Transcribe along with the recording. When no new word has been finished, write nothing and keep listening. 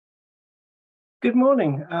Good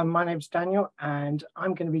morning. My name's Daniel, and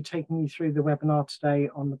I'm going to be taking you through the webinar today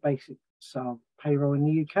on the basics of payroll in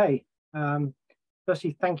the UK.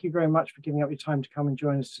 Firstly, thank you very much for giving up your time to come and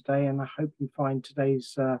join us today, and I hope you find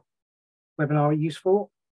today's webinar useful.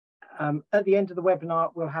 At the end of the webinar,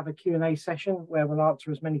 we'll have a Q&A session where we'll answer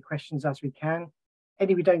as many questions as we can.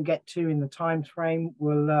 Any we don't get to in the time frame,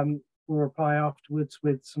 we'll reply afterwards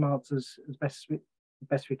with some answers as best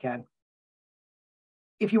we can.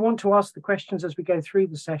 If you want to ask the questions as we go through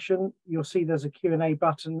the session, you'll see there's a Q&A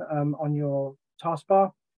button on your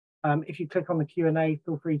taskbar. If you click on the Q&A,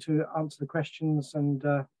 feel free to answer the questions, and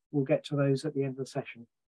we'll get to those at the end of the session.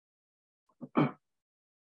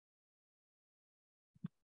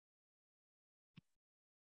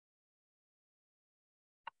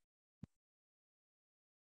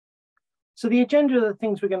 So the agenda of the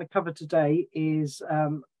things we're going to cover today is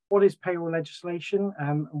what is payroll legislation,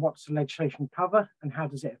 and what's the legislation cover, and how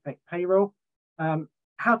does it affect payroll?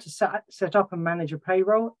 How to set up and manage a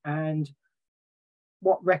payroll, and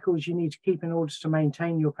what records you need to keep in order to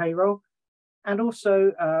maintain your payroll, and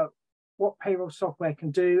also what payroll software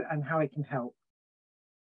can do and how it can help.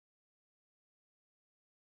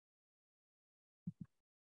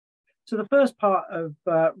 So the first part of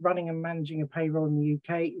running and managing a payroll in the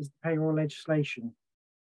UK is the payroll legislation.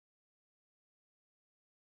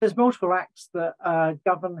 There's multiple acts that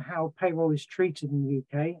govern how payroll is treated in the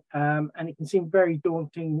UK, and it can seem very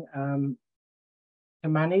daunting to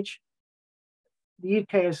manage. The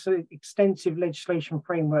UK has an extensive legislation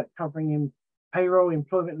framework covering payroll,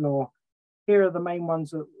 employment law. Here are the main ones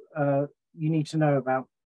that you need to know about.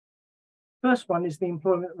 First one is the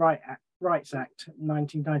Employment Rights Act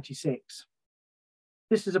 1996.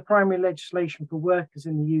 This is a primary legislation for workers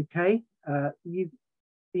in the UK.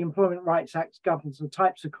 The Employment Rights Act governs the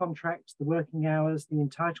types of contracts, the working hours, the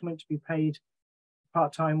entitlement to be paid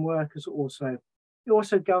part-time workers also. It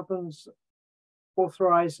also governs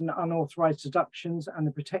authorised and unauthorised deductions and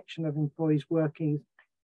the protection of employees working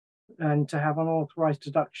and to have unauthorised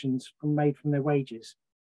deductions made from their wages.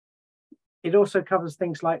 It also covers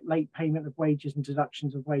things like late payment of wages and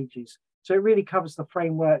deductions of wages. So it really covers the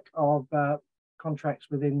framework of contracts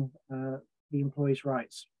within the employee's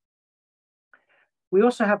rights. We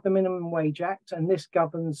also have the Minimum Wage Act, and this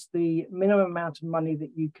governs the minimum amount of money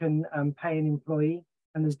that you can pay an employee,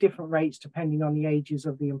 and there's different rates depending on the ages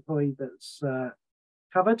of the employee that's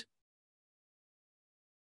covered.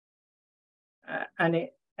 And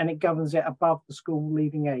it governs it above the school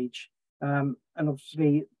leaving age. And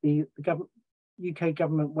obviously the UK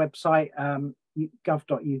government website,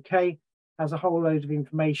 gov.uk, has a whole load of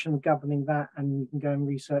information governing that, and you can go and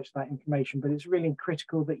research that information. But it's really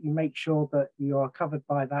critical that you make sure that you are covered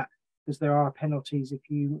by that, because there are penalties if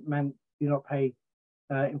you do not pay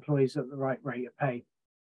employees at the right rate of pay.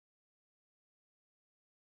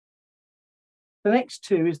 The next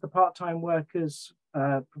two is the Part-Time Workers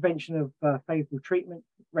Prevention of Favourable Treatment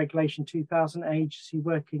Regulation 2000, Agency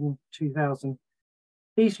Working 2000.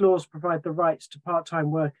 These laws provide the rights to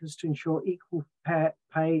part-time workers to ensure equal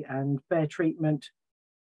pay and fair treatment,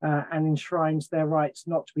 and enshrines their rights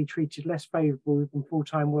not to be treated less favourable than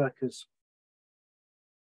full-time workers.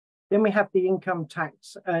 Then we have the Income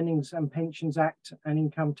Tax, Earnings and Pensions Act and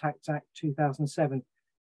Income Tax Act 2007.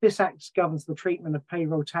 This act governs the treatment of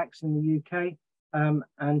payroll tax in the UK,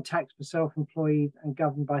 and tax for self-employed, and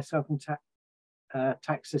governed by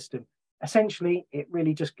tax system. Essentially, it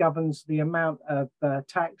really just governs the amount of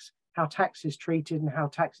tax, how tax is treated and how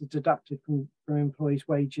tax is deducted from employees'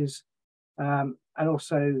 wages, and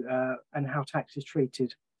also and how tax is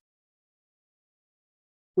treated.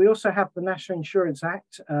 We also have the National Insurance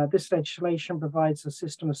Act. This legislation provides a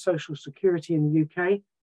system of social security in the UK.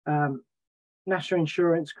 National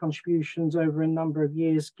insurance contributions over a number of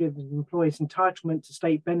years give employees entitlement to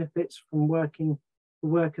state benefits from working for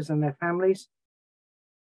workers and their families.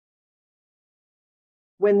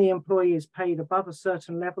 When the employee is paid above a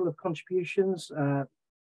certain level of contributions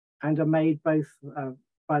and are made both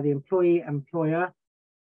by the employee and employer,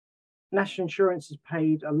 national insurance is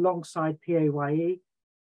paid alongside PAYE.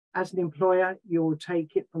 As an employer, you will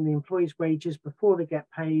take it from the employee's wages before they get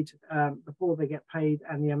paid, and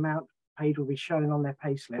the amount paid will be shown on their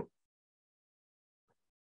payslip.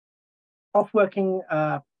 Off-working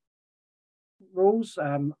rules,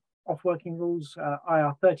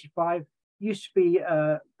 IR 35, used to be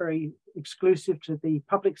very exclusive to the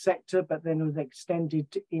public sector, but then was extended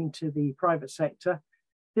into the private sector.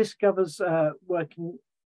 This covers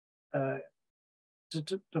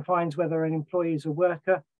defines whether an employee is a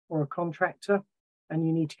worker or a contractor, and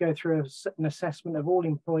you need to go through an assessment of all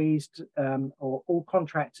employees or all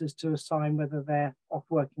contractors to assign whether they're off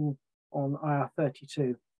working on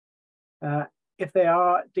IR32. If they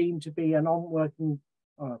are deemed to be a non-working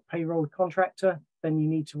payroll contractor, then you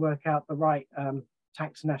need to work out the right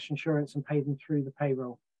tax and national insurance and pay them through the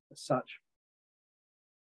payroll as such.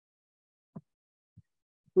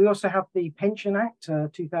 We also have the Pension Act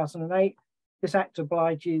 2008. This act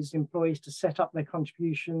obliges employees to set up their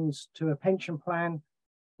contributions to a pension plan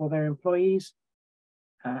for their employees,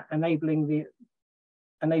 enabling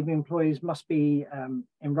employees must be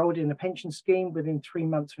enrolled in a pension scheme within 3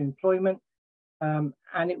 months of employment.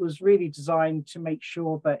 And it was really designed to make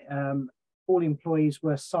sure that all employees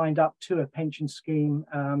were signed up to a pension scheme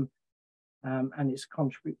and its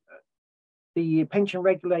The pension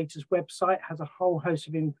regulator's website has a whole host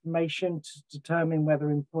of information to determine whether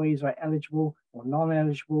employees are eligible or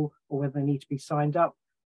non-eligible, or whether they need to be signed up.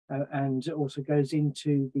 And it also goes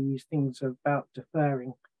into these things about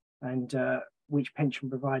deferring and which pension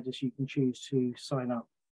providers you can choose to sign up.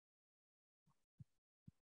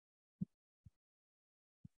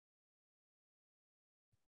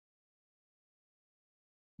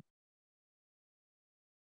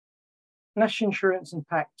 National insurance and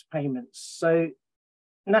tax payments. So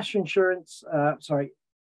national insurance, the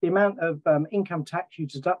amount of income tax you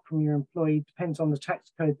deduct from your employee depends on the tax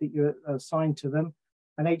code that you assign to them.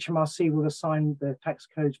 And HMRC will assign the tax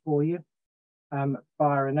codes for you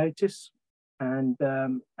via a notice. And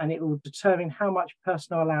it will determine how much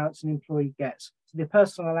personal allowance an employee gets. So the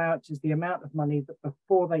personal allowance is the amount of money that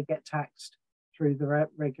before they get taxed through the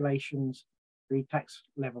regulations, the tax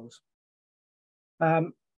levels.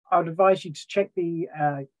 I would advise you to check the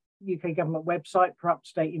UK government website for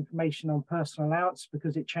up-to-date information on personal allowance,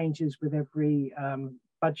 because it changes with every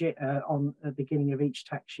budget on the beginning of each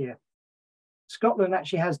tax year. Scotland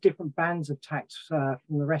actually has different bands of tax from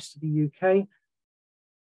the rest of the UK.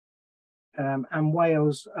 And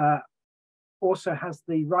Wales also has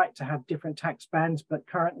the right to have different tax bands, but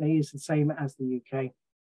currently is the same as the UK.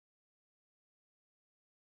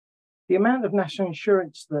 The amount of national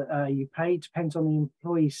insurance that you pay depends on the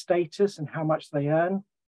employee's status and how much they earn,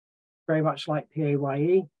 very much like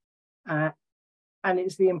PAYE, and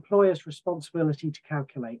it's the employer's responsibility to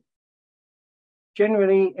calculate.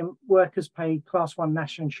 Generally, workers pay Class 1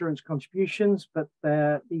 national insurance contributions, but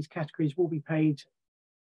these categories will be paid,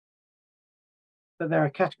 but there are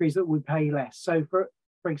categories that will pay less. So for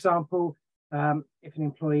example, if an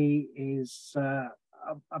employee is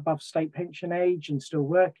above state pension age and still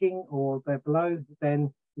working, or they're below,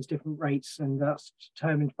 then there's different rates, and that's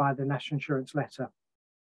determined by the national insurance letter.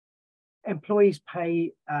 Employees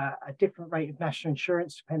pay a different rate of national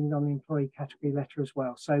insurance depending on the employee category letter as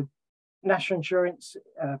well. So national insurance,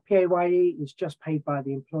 PAYE is just paid by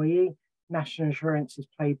the employee. National insurance is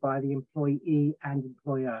paid by the employee and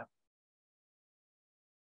employer.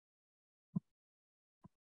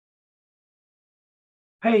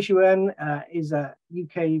 Pay as you earn is a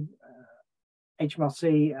UK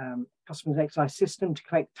HMRC customs excise system to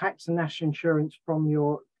collect tax and national insurance from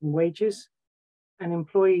your wages. An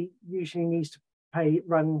employee usually needs to pay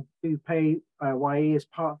PAYE as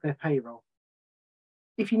part of their payroll.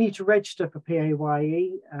 If you need to register for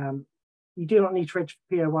PAYE, you do not need to register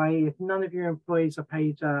for PAYE if none of your employees are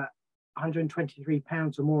paid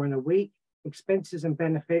 £123 or more in a week, expenses and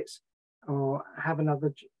benefits, or have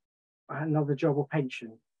another job or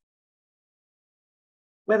pension.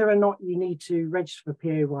 Whether or not you need to register for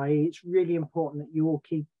PAYE, it's really important that you all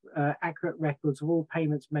keep accurate records of all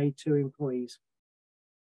payments made to employees.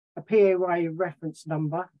 A PAYE reference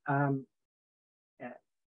number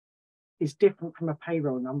is different from a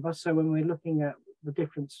payroll number. So when we're looking at the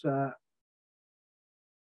difference you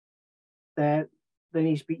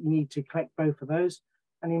need to collect both of those.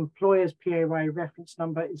 An employer's PAYE reference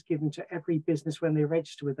number is given to every business when they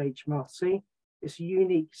register with HMRC. It's a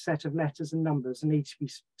unique set of letters and numbers and needs to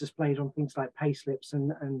be displayed on things like payslips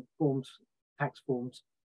and forms, tax forms.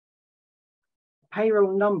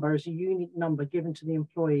 Payroll number is a unique number given to the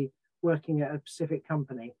employee working at a specific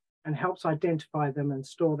company and helps identify them and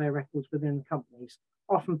store their records within the companies.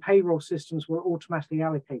 Often payroll systems will automatically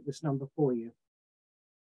allocate this number for you.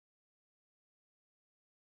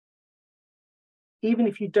 Even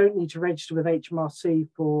if you don't need to register with HMRC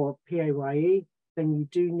for PAYE, then you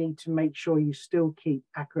do need to make sure you still keep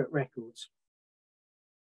accurate records.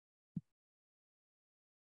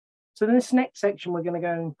 So in this next section, we're going to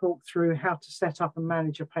go and talk through how to set up and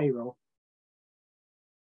manage a payroll.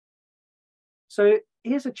 So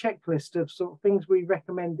here's a checklist of sort of things we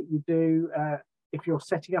recommend that you do if you're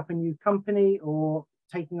setting up a new company or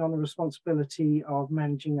taking on the responsibility of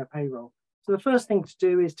managing a payroll. So the first thing to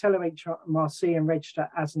do is tell HMRC and register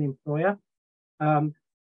as an employer.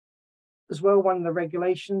 As well, one of the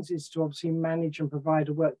regulations is to obviously manage and provide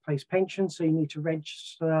a workplace pension. So you need to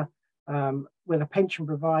register with a pension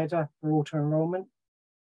provider for auto-enrollment.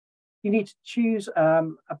 You need to choose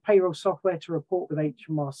a payroll software to report with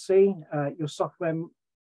HMRC. Your software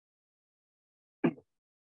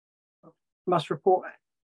must report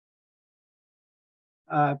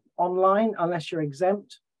online unless you're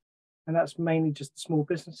exempt, and that's mainly just small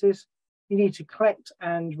businesses. You need to collect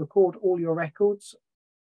and record all your records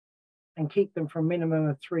and keep them for a minimum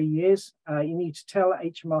of 3 years. You need to tell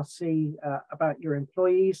HMRC about your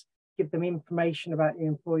employees, give them information about your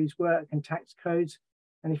employees' work and tax codes.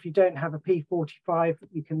 And if you don't have a P45,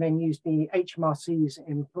 you can then use the HMRC's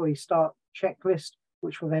employee start checklist,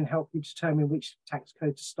 which will then help you determine which tax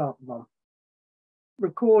code to start them on.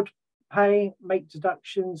 Record pay, make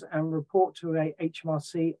deductions, and report to a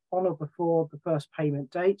HMRC on or before the first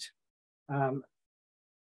payment date. And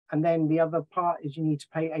then the other part is you need to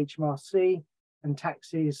pay HMRC and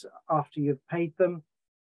taxes after you've paid them.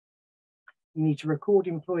 You need to record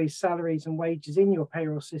employees' salaries and wages in your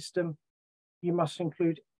payroll system. You must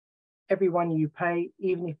include everyone you pay,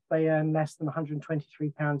 even if they earn less than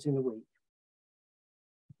 £123 in a week.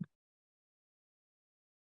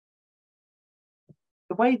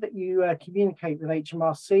 The way that you communicate with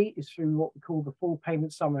HMRC is through what we call the full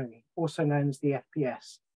payment summary, also known as the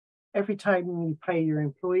FPS. Every time you pay your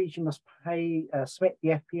employees, you must submit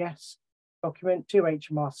the FPS document to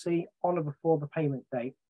HMRC on or before the payment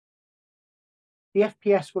date. The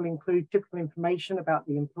FPS will include typical information about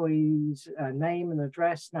the employee's name and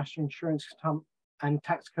address, national insurance and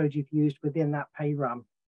tax code you've used within that pay run.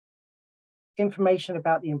 Information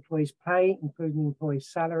about the employee's pay, including the employee's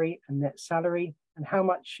salary and net salary, and how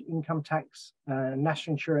much income tax and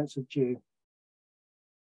national insurance are due,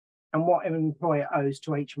 and what an employer owes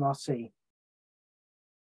to HMRC.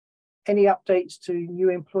 Any updates to new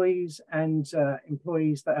employees and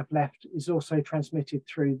employees that have left is also transmitted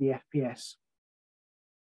through the FPS.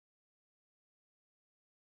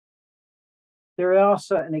 There are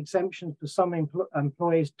certain exemptions for some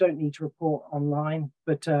employees don't need to report online,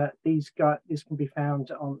 but this can be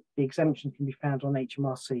found on, the exemption can be found on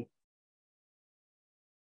HMRC.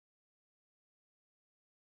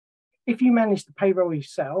 If you manage the payroll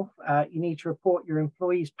yourself, you need to report your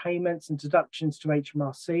employees' payments and deductions to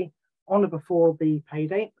HMRC on or before the pay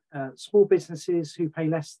date. Small businesses who pay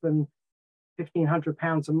less than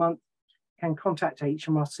 £1,500 a month can contact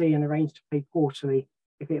HMRC and arrange to pay quarterly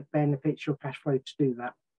if it benefits your cash flow to do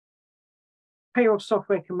that. Payroll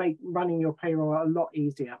software can make running your payroll a lot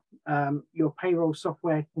easier. Your payroll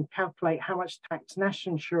software can calculate how much tax,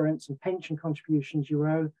 national insurance, and pension contributions you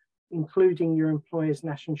owe, including your employer's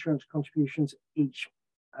national insurance contributions. Each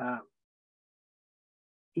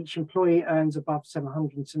employee earns above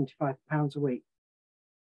 £775 a week.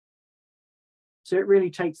 So it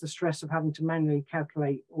really takes the stress of having to manually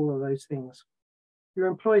calculate all of those things. Your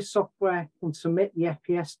employer's software can submit the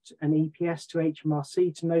FPS and EPS to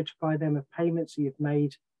HMRC to notify them of payments that you've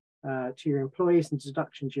made to your employees and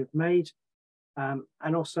deductions you've made.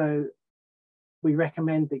 And also, we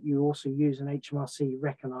recommend that you also use an HMRC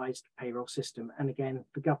recognised payroll system. And again,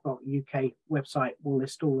 the gov.uk website will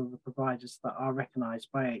list all of the providers that are recognised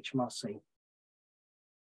by HMRC.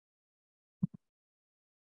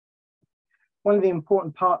 One of the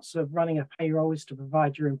important parts of running a payroll is to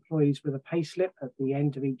provide your employees with a payslip at the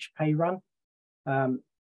end of each pay run. The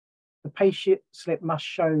payslip must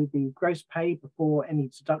show the gross pay before any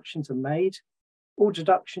deductions are made. All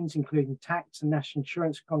deductions, including tax and national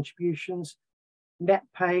insurance contributions, net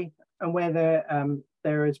pay, and where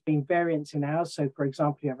there has been variance in hours. So, for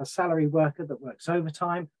example, you have a salary worker that works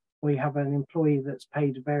overtime, or you have an employee that's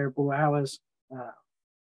paid variable hours.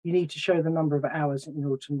 You need to show the number of hours in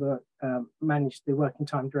order to manage the working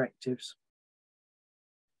time directives.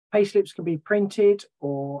 Payslips can be printed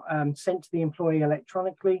or sent to the employee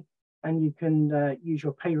electronically, and you can use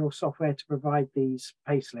your payroll software to provide these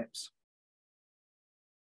payslips.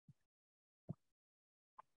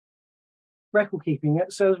 Record keeping.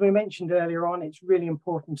 So as we mentioned earlier on, it's really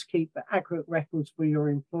important to keep the accurate records for your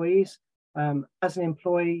employees. As an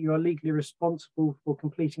employee, you're legally responsible for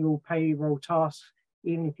completing all payroll tasks,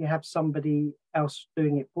 even if you have somebody else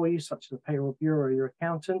doing it for you, such as a payroll bureau or your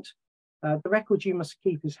accountant. The records you must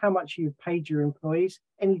keep is how much you've paid your employees,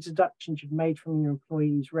 any deductions you've made from your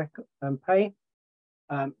employees' pay,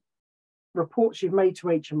 reports you've made to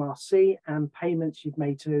HMRC, and payments you've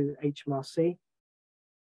made to HMRC.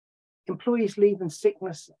 Employees' leave and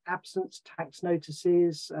sickness, absence, tax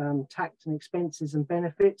notices, tax and expenses and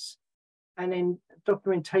benefits, and then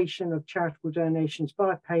documentation of charitable donations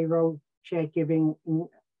via payroll, share giving,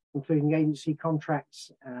 including agency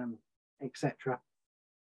contracts, etc.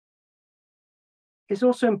 It's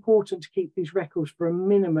also important to keep these records for a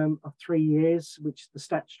minimum of 3 years, which is the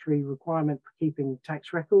statutory requirement for keeping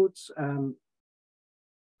tax records.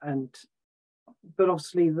 But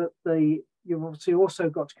obviously you've obviously also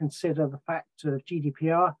got to consider the fact of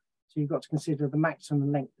GDPR, so you've got to consider the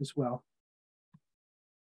maximum length as well.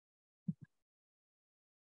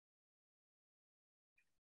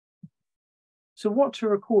 So what to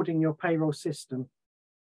record in your payroll system?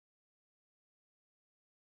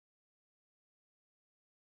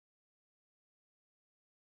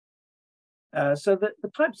 So the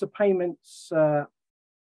types of payments,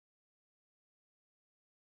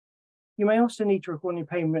 you may also need to record in your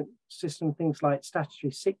payment system things like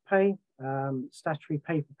statutory sick pay, statutory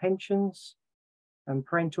pay for pensions, and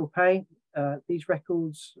parental pay. These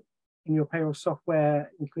records in your payroll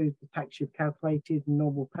software include the tax you've calculated and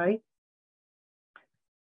normal pay.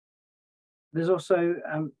 There's also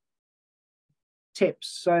tips.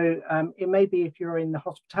 So it may be if you're in the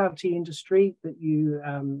hospitality industry that you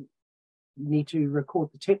need to record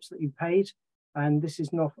the tips that you paid. And this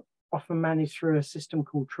is not often managed through a system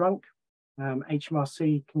called Trunk.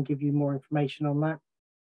 HMRC can give you more information on that.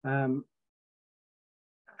 And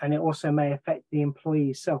it also may affect the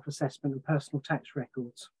employee's self-assessment and personal tax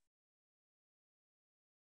records.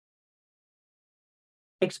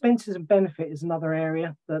 Expenses and benefit is another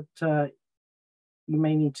area that you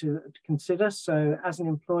may need to consider. So as an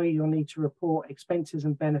employee, you'll need to report expenses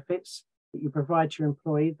and benefits that you provide to your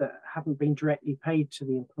employee that haven't been directly paid to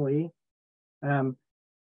the employee.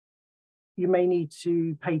 You may need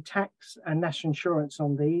to pay tax and national insurance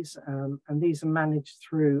on these, and these are managed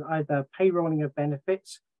through either payrolling of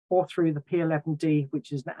benefits or through the P11D,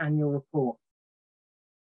 which is the annual report.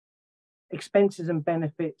 Expenses and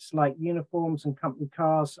benefits like uniforms and company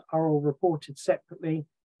cars are all reported separately,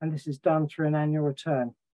 and this is done through an annual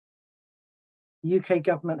return. The UK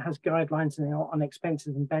government has guidelines on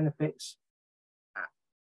expenses and benefits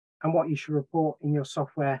and what you should report in your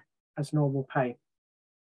software as normal pay.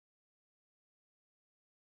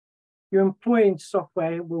 Your employing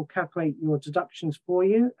software will calculate your deductions for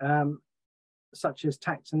you, such as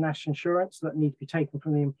tax and national insurance that need to be taken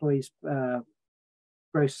from the employee's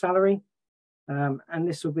gross salary. And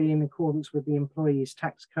this will be in accordance with the employee's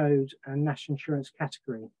tax code and national insurance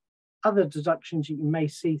category. Other deductions you may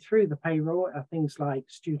see through the payroll are things like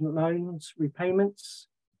student loans, repayments,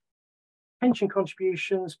 pension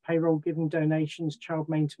contributions, payroll giving donations, child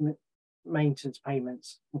maintenance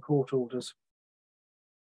payments, and court orders.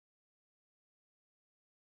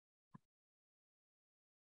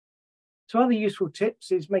 So other useful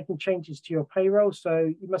tips is making changes to your payroll.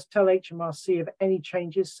 So you must tell HMRC of any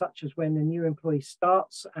changes, such as when a new employee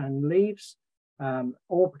starts and leaves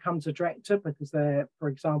or becomes a director, because for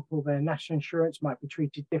example, their national insurance might be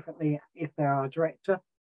treated differently if they are a director.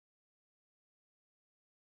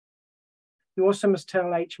 You also must tell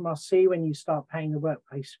HMRC when you start paying the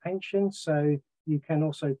workplace pension. So you can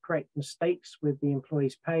also correct mistakes with the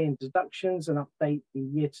employee's pay and deductions and update the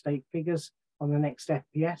year-to-date figures on the next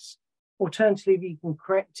FPS. Alternatively, you can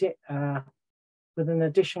correct it with an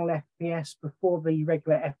additional FPS before the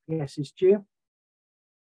regular FPS is due.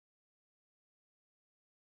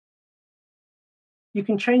 You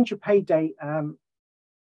can change your pay date and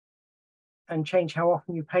change how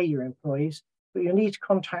often you pay your employees, but you'll need to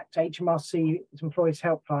contact HMRC's Employees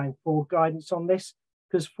Helpline for guidance on this,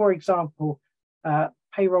 because, for example,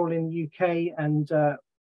 payroll in the UK and the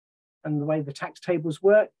way the tax tables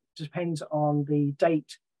work depends on the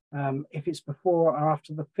date. If it's before or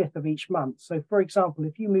after the 5th of each month. So for example,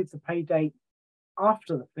 if you move the pay date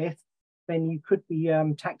after the 5th, then you could be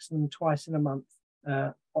taxing them twice in a month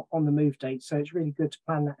on the move date. So it's really good to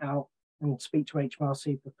plan that out and speak to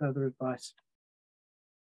HMRC for further advice.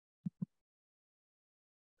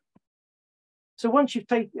 So once you've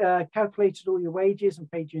calculated all your wages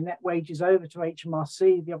and paid your net wages over to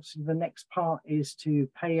HMRC, obviously the next part is to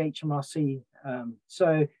pay HMRC.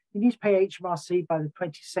 So you need to pay HMRC by the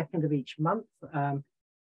 22nd of each month.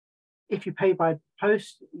 If you pay by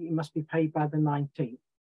post, you must be paid by the 19th.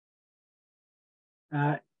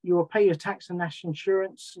 You will pay your tax and national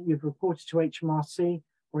insurance you've reported to HMRC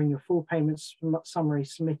or in your full payments summary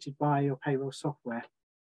submitted by your payroll software.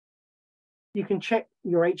 You can check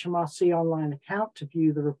your HMRC online account to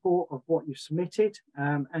view the report of what you've submitted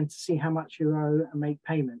and to see how much you owe and make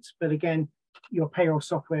payments. But again, your payroll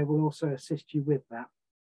software will also assist you with that.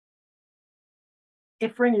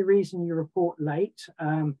 If for any reason you report late,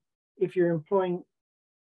 if you've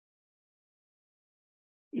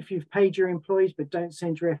paid your employees but don't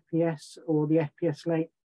send your FPS or the FPS late,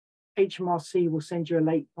 HMRC will send you a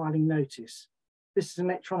late filing notice. This is an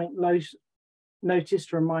electronic notice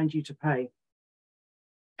to remind you to pay.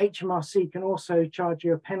 HMRC can also charge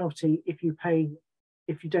you a penalty if you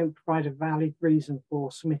don't provide a valid reason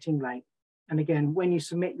for submitting late. And again, when you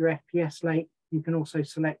submit your FPS late, you can also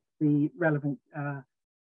select the relevant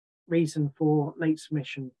reason for late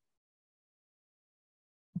submission.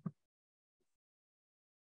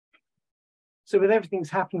 So with everything that's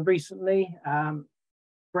happened recently,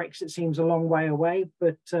 Brexit seems a long way away,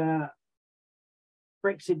 but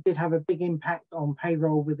Brexit did have a big impact on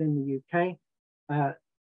payroll within the UK.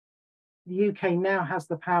 The UK now has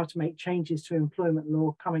the power to make changes to employment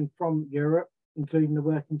law coming from Europe, including the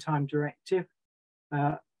Working Time Directive.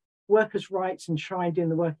 Workers' rights enshrined in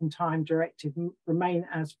the Working Time Directive remain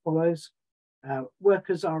as follows.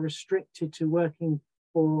 Workers are restricted to working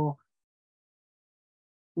for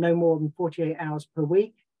no more than 48 hours per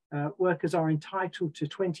week. Workers are entitled to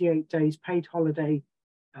 28 days paid holiday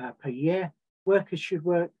per year. Workers should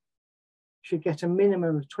get a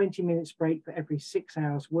minimum of 20 minutes break for every 6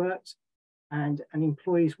 hours worked, and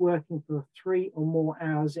employees working for 3 or more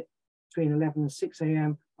hours between 11 and 6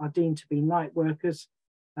 a.m. are deemed to be night workers,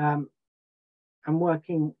 and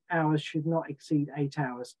working hours should not exceed 8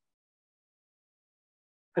 hours.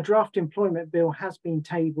 A draft employment bill has been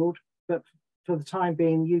tabled, but for the time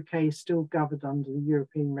being, the UK is still governed under the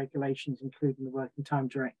European regulations, including the Working Time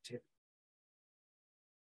Directive.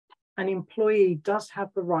 An employee does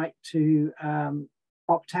have the right to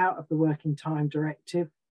opt out of the Working Time Directive,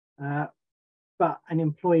 but an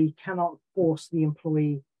employee cannot force the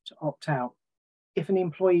employee to opt out. If an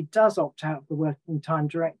employee does opt out of the Working Time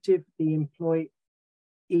Directive, the employee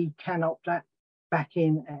can opt back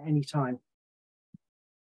in at any time.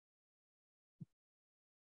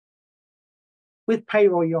 With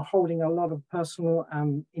payroll, you're holding a lot of personal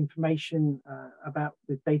information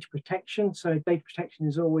with data protection. So data protection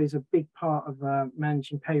is always a big part of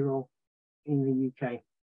managing payroll in the UK.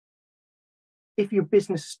 If your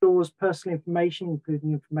business stores personal information,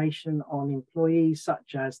 including information on employees,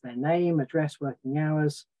 such as their name, address, working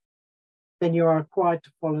hours, then you are required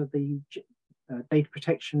to follow the data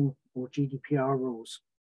protection or GDPR rules,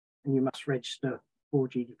 and you must register for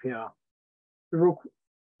GDPR. The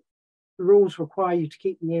rules require you to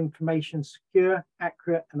keep the information secure,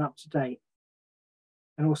 accurate, and up to date,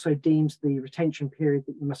 and also deems the retention period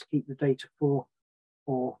that you must keep the data for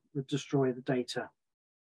or destroy the data.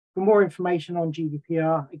 For more information on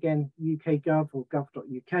GDPR, again, UK.gov or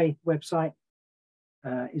gov.uk website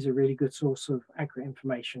is a really good source of accurate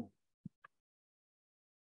information.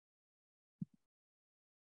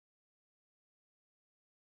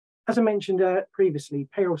 As I mentioned previously,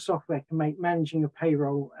 payroll software can make managing your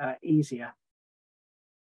payroll easier.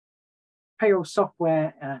 Payroll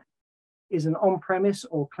software is an on-premise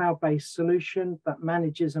or cloud-based solution that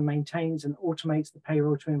manages and maintains and automates the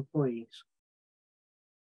payroll to employees.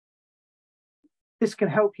 This can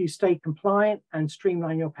help you stay compliant and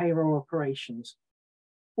streamline your payroll operations.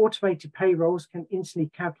 Automated payrolls can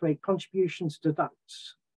instantly calculate contributions,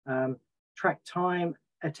 deducts, track time,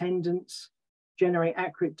 attendance, generate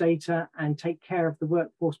accurate data, and take care of the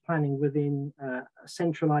workforce planning within a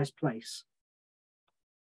centralized place.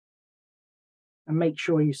 And make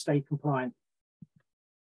sure you stay compliant.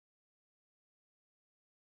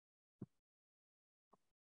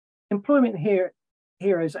 Employment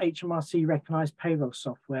Heroes HMRC recognized payroll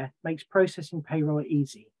software makes processing payroll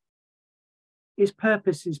easy. Its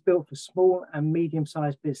purpose is built for small and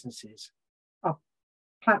medium-sized businesses. Our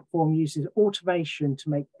platform uses automation to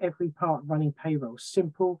make every part of running payroll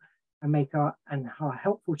simple and our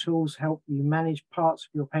helpful tools help you manage parts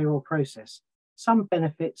of your payroll process. Some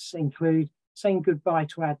benefits include saying goodbye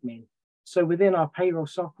to admin. So within our payroll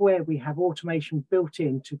software, we have automation built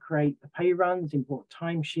in to create the pay runs, import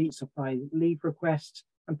timesheets, apply leave requests,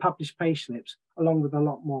 and publish pay slips, along with a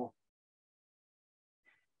lot more.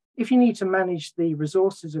 If you need to manage the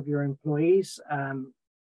resources of your employees,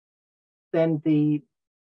 then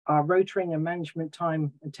our rotating and management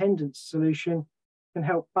time attendance solution can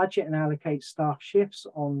help budget and allocate staff shifts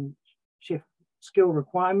on shift skill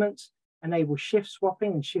requirements, enable shift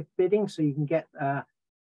swapping and shift bidding, so you can get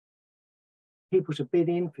people to bid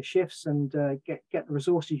in for shifts and get the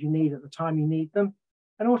resources you need at the time you need them,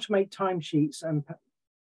 and automate timesheets and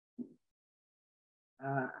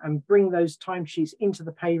bring those timesheets into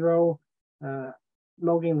the payroll,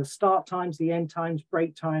 logging the start times, the end times,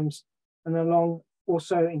 break times, and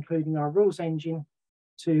also including our rules engine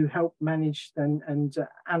to help manage and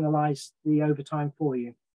analyze the overtime for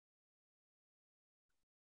you.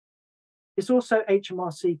 It's also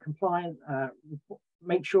HMRC compliant.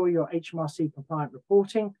 Make sure you're HMRC compliant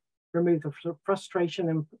reporting. remove the frustration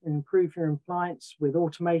and improve your compliance with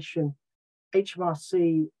automation,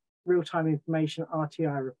 HMRC real-time information,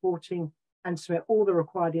 RTI reporting, and submit all the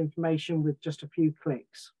required information with just a few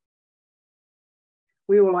clicks.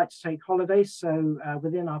 We all like to take holidays, so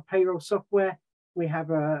within our payroll software, we have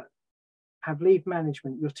leave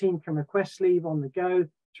management. Your team can request leave on the go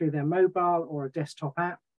through their mobile or a desktop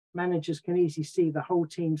app. Managers can easily see the whole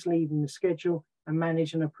team's leave in the schedule and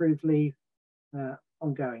manage and approve leave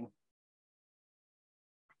ongoing.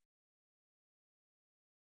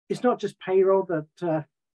 It's not just payroll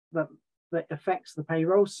that affects the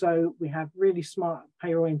payroll. So we have really smart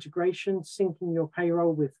payroll integration, syncing your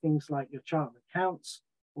payroll with things like your chart of accounts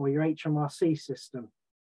or your HMRC system.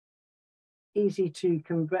 Easy to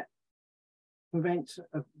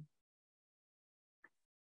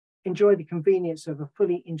enjoy the convenience of a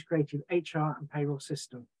fully integrated HR and payroll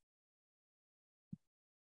system.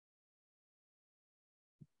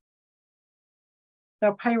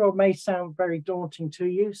 Now, payroll may sound very daunting to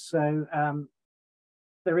you, so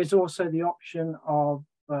there is also the option of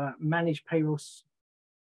managed payrolls,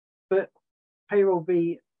 but payroll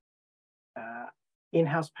v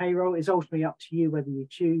in-house payroll is ultimately up to you whether you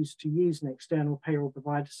choose to use an external payroll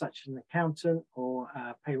provider such as an accountant or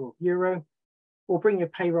a payroll bureau, or bring your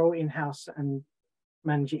payroll in-house and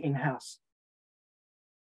manage it in-house.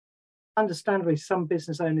 Understandably, some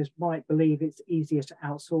business owners might believe it's easier to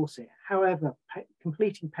outsource it. However,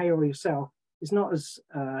 completing payroll yourself is not as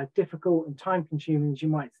difficult and time-consuming as you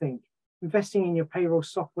might think. Investing in your payroll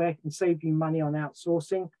software can save you money on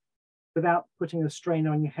outsourcing without putting a strain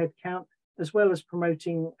on your headcount, as well as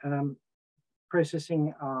promoting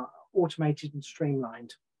processing automated and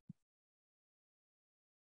streamlined.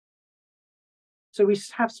 So we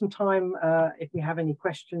have some time if we have any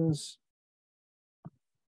questions.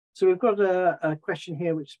 So we've got a question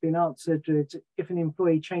here which has been answered. If an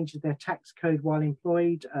employee changes their tax code while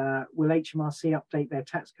employed, will HMRC update their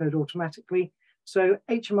tax code automatically? So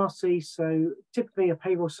HMRC, so typically a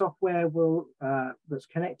payroll software will that's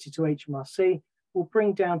connected to HMRC will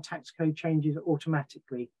bring down tax code changes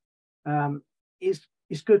automatically.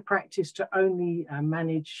 It's good practice to only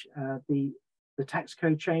manage the tax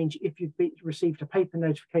code change if you've received a paper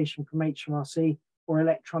notification from HMRC or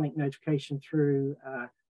electronic notification through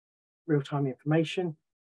real-time information.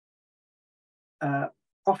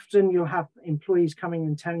 Often you'll have employees coming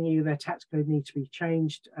and telling you their tax code needs to be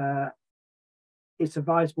changed. It's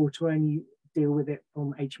advisable to only deal with it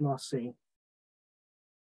from HMRC.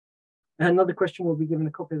 Another question, will be given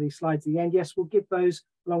a copy of these slides at the end. Yes, we'll give those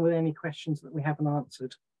along with any questions that we haven't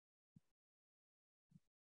answered.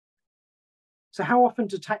 So how often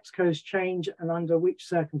do tax codes change and under which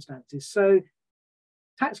circumstances? So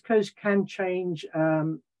tax codes can change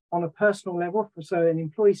on a personal level. So an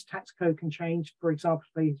employee's tax code can change. For example,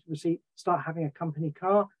 if they start having a company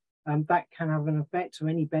car, that can have an effect. So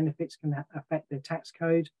any benefits can affect their tax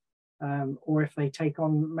code. Or if they take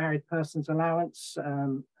on married person's allowance,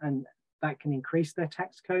 and that can increase their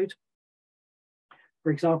tax code.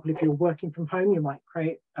 For example, if you're working from home, you might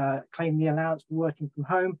claim the allowance for working from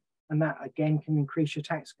home, and that again can increase your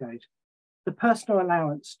tax code. The personal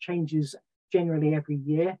allowance changes generally every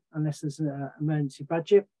year unless there's an emergency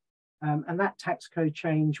budget, and that tax code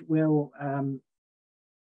change will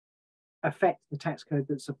affect the tax code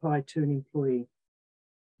that's applied to an employee.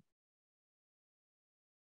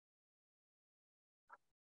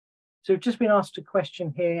 So we've just been asked a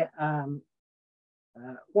question here,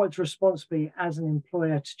 what's responsibility as an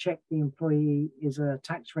employer to check the employee is a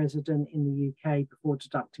tax resident in the UK before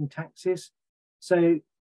deducting taxes? So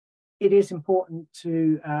it is important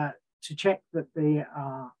to check that they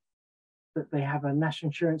have a national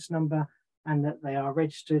insurance number and that they are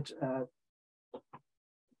registered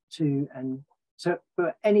and so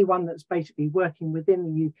for anyone that's basically working within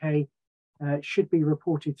the UK should be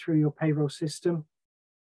reported through your payroll system.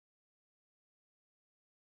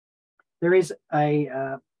 There is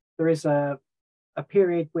a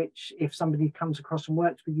period which, if somebody comes across and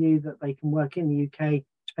works with you, that they can work in the UK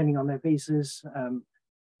depending on their visas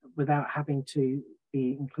without having to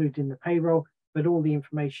be included in the payroll. But all the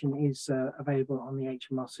information is available on the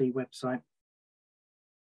HMRC website.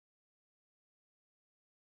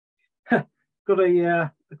 Got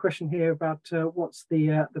a question here about what's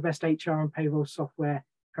the best HR and payroll software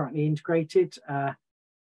currently integrated. I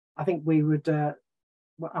think we would.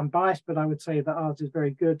 Well, I'm biased, but I would say that ours is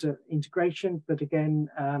very good at integration. But again,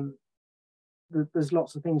 there's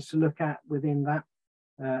lots of things to look at within that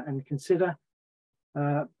and consider.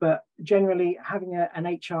 But generally, having an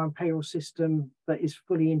HR and payroll system that is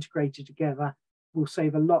fully integrated together will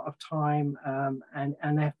save a lot of time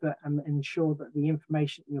and effort, and ensure that the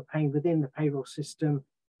information that you're paying within the payroll system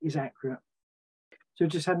is accurate. So we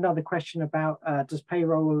just had another question about does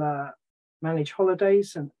payroll manage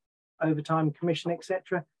holidays and overtime, commission,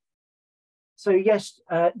 etc. So yes,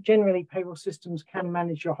 generally payroll systems can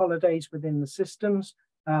manage your holidays within the systems.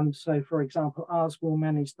 So for example, ours will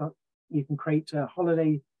manage that. You can create a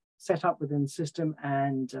holiday setup within the system,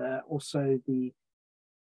 and also the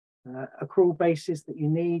accrual basis that you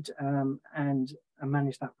need, and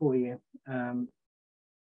manage that for you. And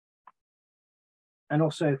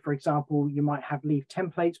also, for example, you might have leave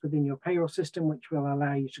templates within your payroll system, which will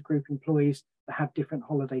allow you to group employees that have different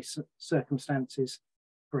holiday circumstances.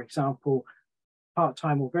 For example,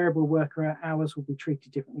 part-time or variable worker hours will be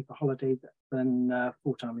treated differently for holiday than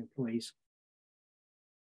full-time employees.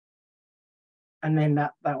 And then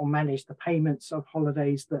that will manage the payments of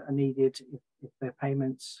holidays that are needed if they're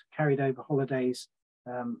payments carried over holidays.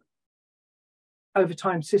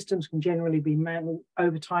 Overtime systems can generally be managed.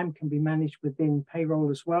 Overtime can be managed within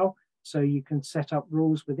payroll as well. So you can set up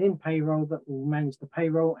rules within payroll that will manage the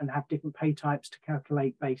payroll and have different pay types to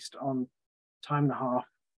calculate based on time and a half.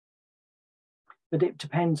 But it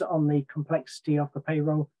depends on the complexity of the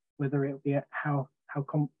payroll, whether it will be how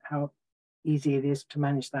easy it is to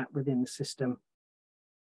manage that within the system.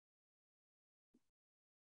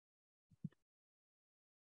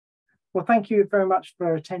 Well, thank you very much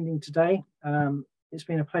for attending today. It's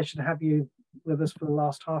been a pleasure to have you with us for the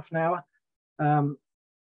last half an hour.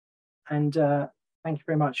 Thank you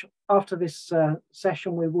very much. After this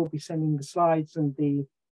session, we will be sending the slides and the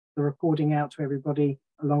recording out to everybody,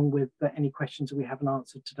 along with any questions that we haven't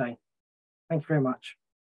answered today. Thank you very much.